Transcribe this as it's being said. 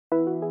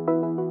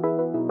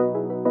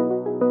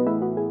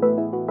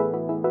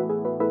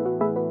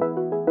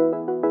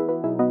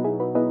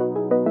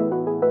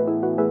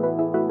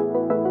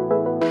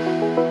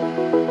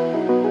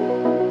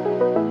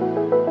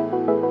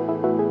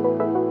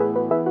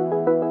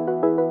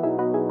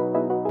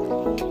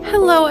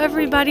Hello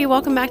everybody,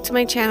 welcome back to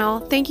my channel.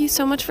 Thank you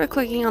so much for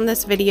clicking on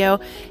this video.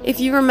 If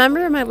you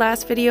remember in my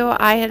last video,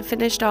 I had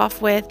finished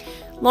off with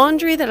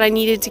laundry that I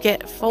needed to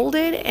get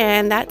folded,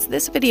 and that's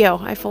this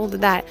video. I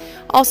folded that.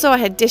 Also, I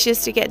had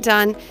dishes to get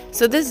done,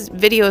 so this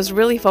video is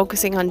really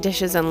focusing on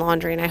dishes and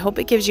laundry, and I hope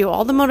it gives you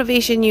all the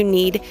motivation you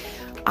need.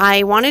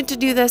 I wanted to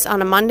do this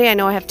on a Monday. I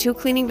know I have 2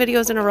 cleaning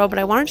videos in a row, but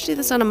I wanted to do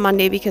this on a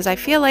Monday because I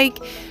feel like,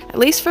 at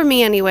least for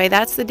me anyway,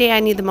 that's the day I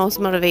need the most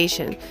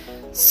motivation.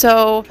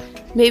 So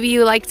maybe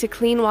you like to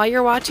clean while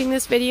you're watching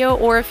this video,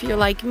 or if you're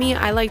like me,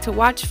 I like to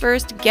watch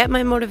first, get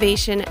my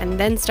motivation, and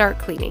then start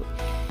cleaning.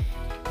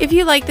 If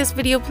you like this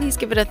video, please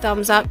give it a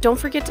thumbs up. Don't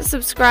forget to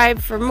subscribe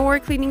for more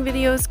cleaning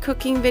videos,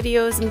 cooking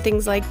videos, and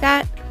things like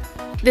that.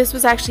 This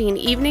was actually an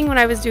evening when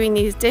I was doing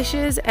these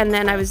dishes, and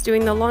then I was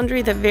doing the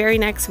laundry the very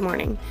next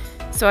morning.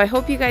 So I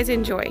hope you guys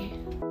enjoy.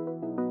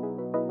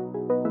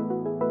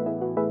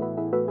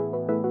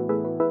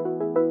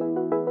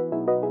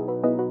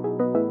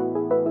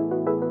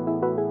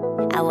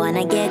 I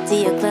wanna get to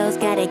your clothes,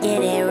 gotta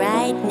get it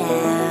right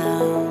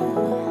now.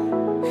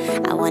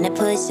 I wanna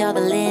push all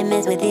the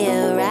limits with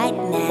you right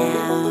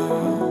now.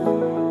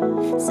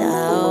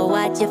 So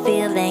watch your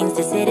feelings,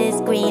 the city's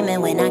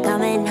screaming, we're not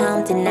coming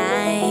home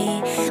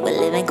tonight. We're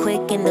living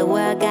quick in the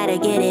world, gotta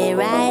get it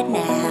right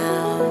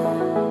now.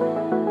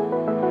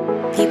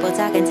 People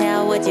talk and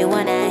tell what you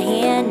wanna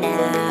hear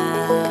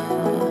now,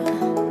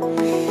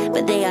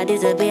 but they all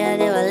disappear,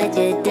 they will let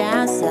you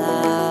down.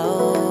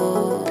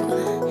 So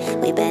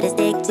we better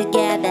stick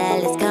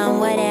together, let's come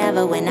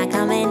whatever, we're not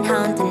coming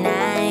home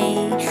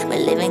tonight.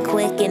 We're living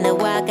quick in the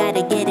world,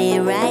 gotta get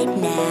it right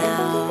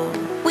now.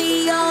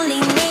 We only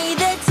need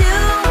the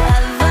two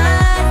of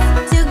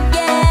us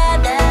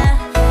together.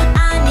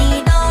 I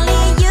need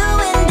only you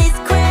in this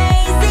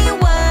crazy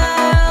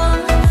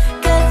world,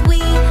 'cause we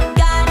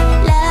got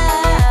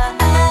love,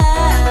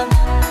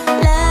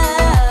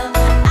 love.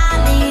 I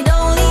need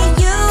only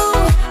you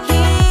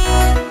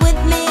here with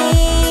me.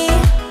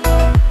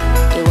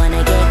 You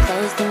wanna get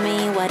close to me,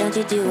 why don't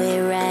you do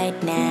it right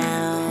now?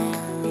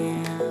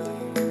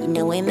 You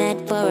know we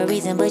met for a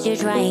reason, but you're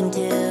trying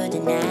to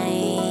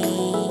deny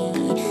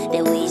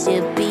that we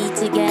should be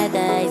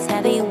together. It's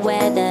heavy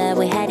weather,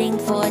 we're heading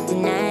for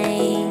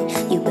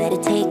tonight. You better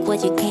take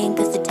what you can,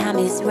 'cause the time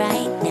is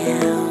right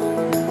now.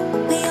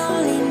 We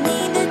only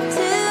need the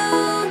two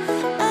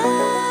of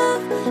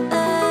us.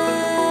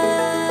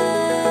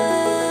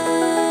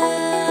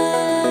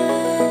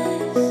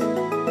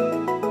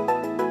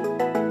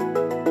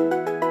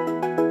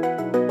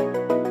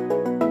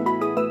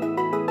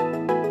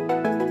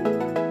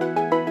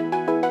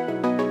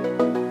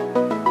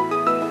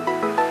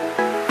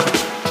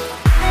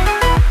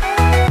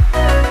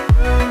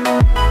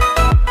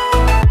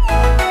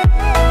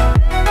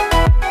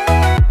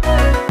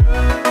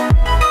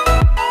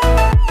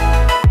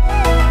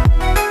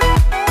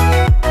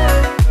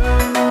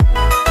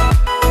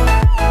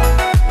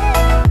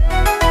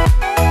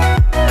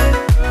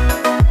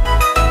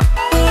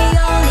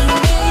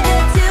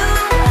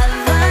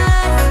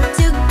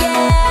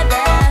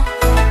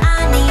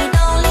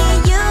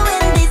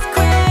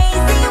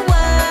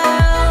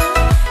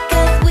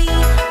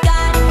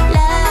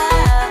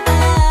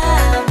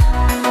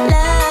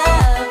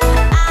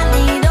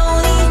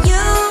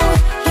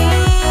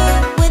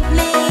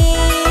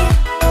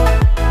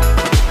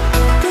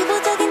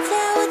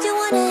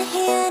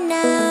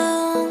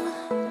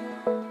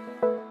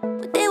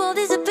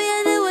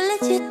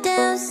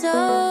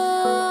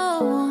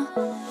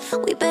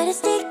 We better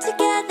stick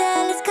together,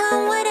 let's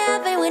come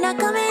whatever, we're not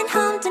coming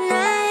home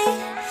tonight.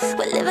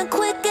 We're living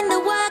quick in the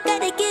world,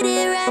 gotta get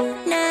it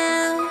right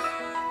now.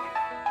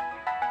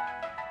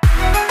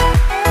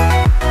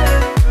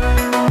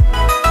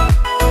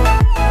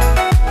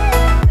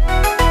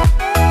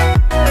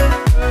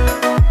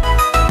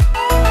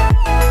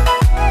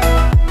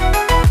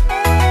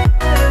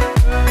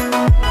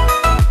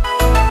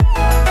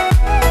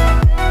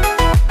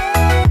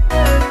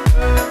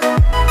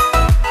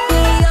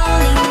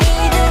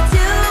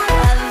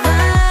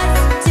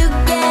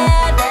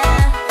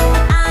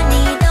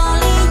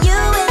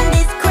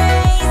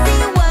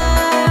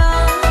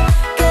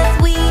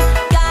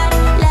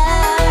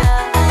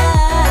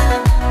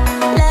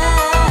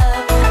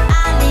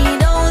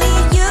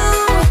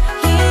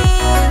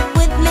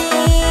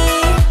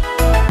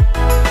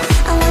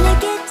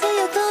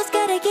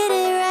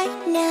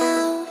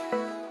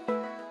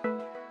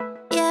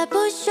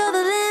 Push all the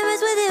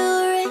limits with you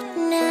right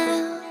now.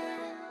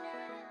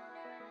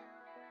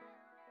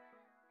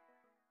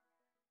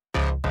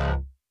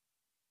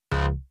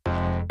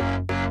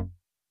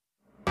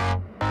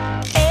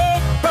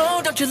 Hey,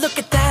 bro, don't you look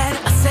at that?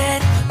 I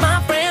said,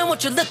 my friend,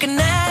 what you looking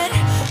at?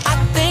 I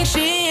think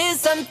she is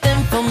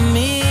something for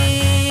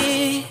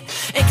me.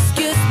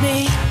 Excuse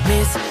me,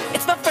 miss,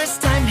 it's my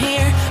first time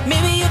here.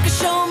 Maybe you can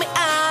show me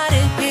out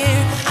of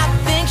here. I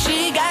think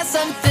she got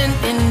something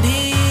in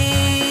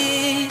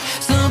me.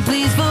 So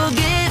please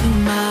forgive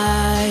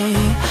my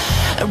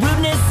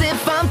rudeness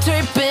if I'm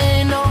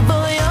tripping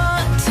over your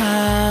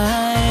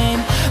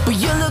time. But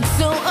you look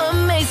so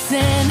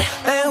amazing.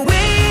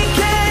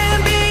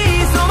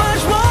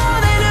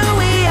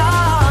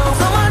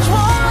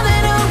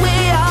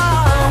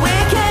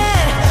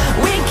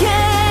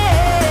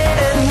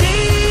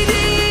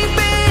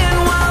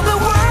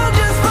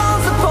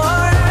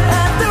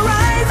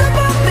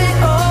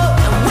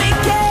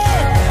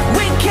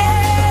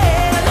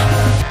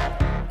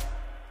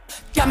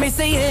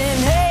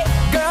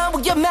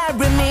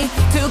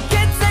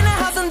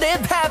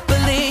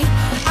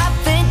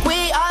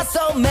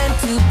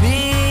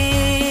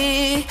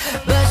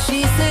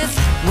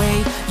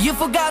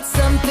 forgot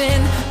something.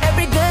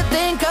 Every good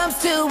thing comes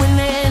to an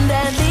end.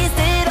 At least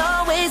it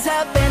always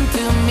happened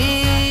to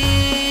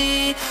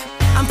me.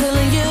 I'm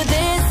telling you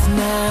this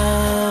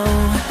now.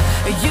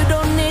 You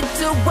don't need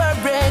to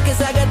worry, 'cause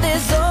I got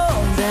this all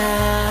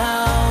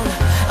down.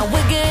 And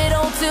we'll get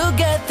on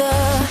together.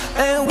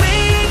 And we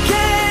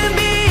can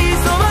be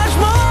so much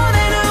more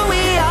than who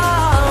we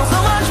are. So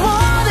much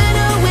more than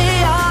who we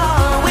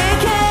are. We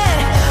can.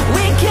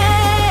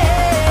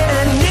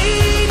 And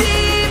knee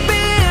deep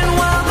in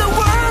while the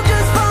world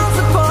just falls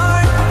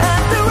apart.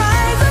 At the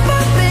rise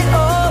above it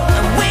all.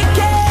 And we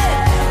can.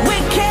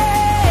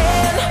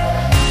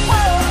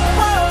 Whoa,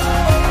 whoa,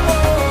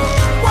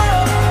 whoa, whoa,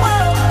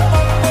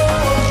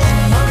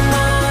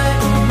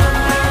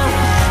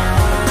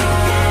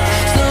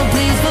 so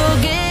please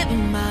forgive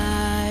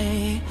my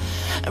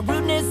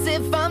rudeness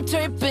if I'm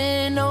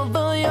tripping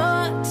over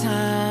your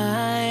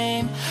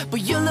time.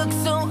 But you look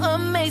so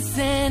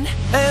amazing.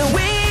 And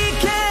we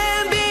can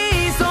be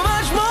so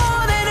much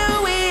more than who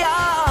we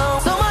are.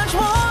 So much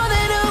more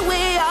than who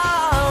we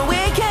are.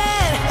 We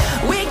can.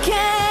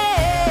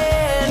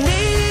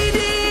 Knee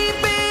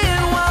deep in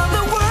while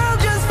the world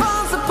just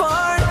falls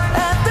apart.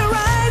 At the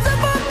rise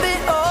above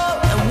it all.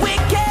 And we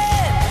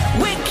can.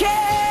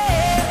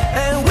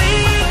 And we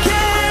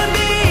can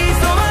be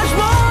so much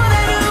more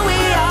than who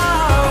we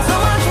are. So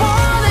much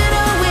more than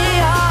who we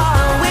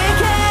are. We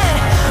can.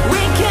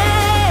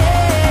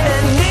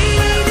 And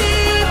knee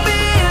deep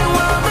in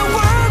while the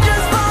world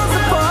just falls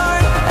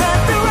apart. At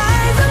the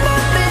rise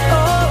above it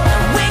all.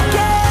 And we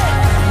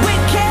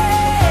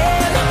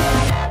can.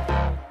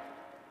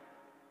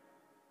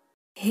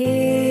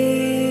 Heal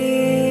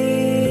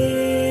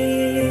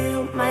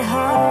my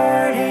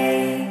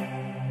heartache,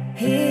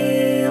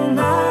 heal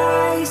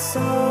my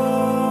soul.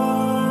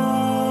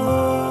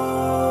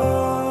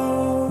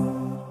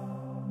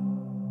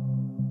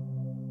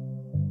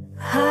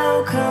 How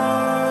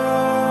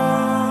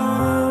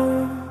come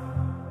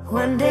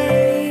one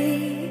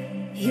day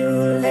you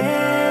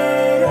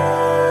let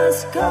us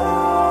go?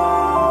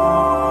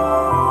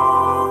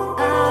 I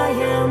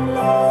am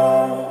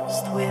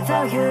lost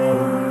without you.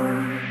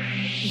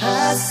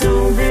 There's so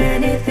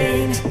many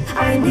things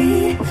I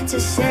need to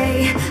say,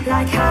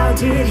 like how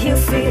did you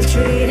feel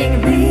treating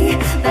me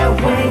that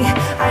way?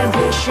 I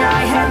wish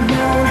I had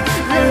known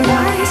the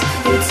lies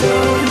you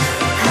told.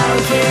 How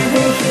can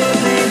the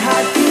human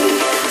heart be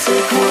so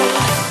cold?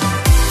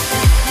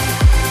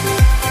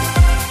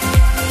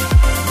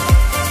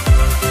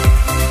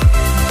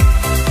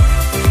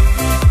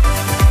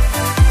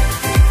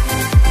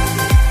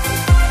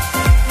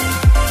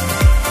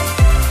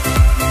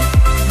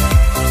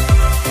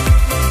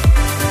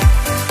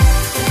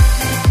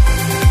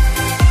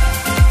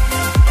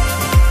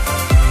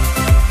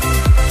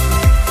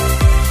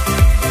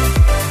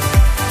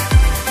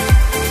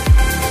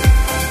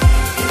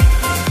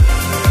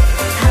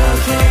 How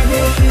can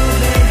the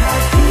human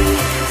heart be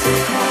so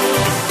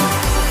cold?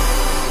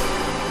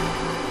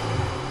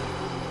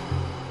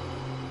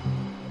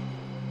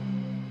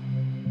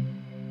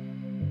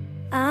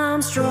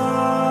 I'm strong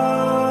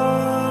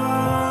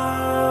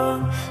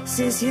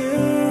since you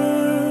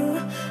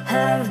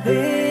have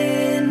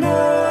been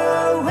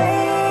away.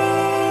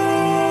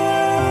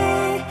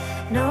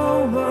 No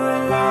more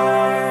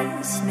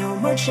lies, no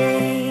more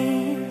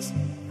chains.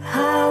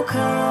 How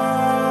come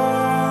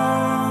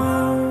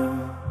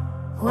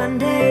one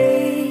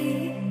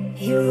day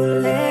you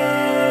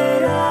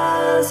let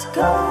us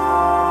go?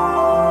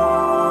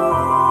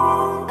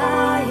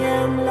 I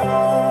am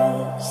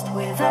lost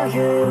without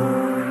you.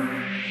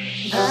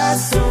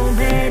 There's so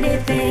many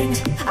things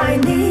I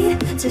need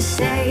to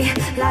say,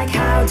 like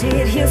how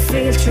did you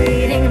feel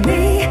treating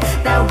me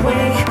that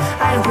way?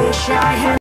 I wish I had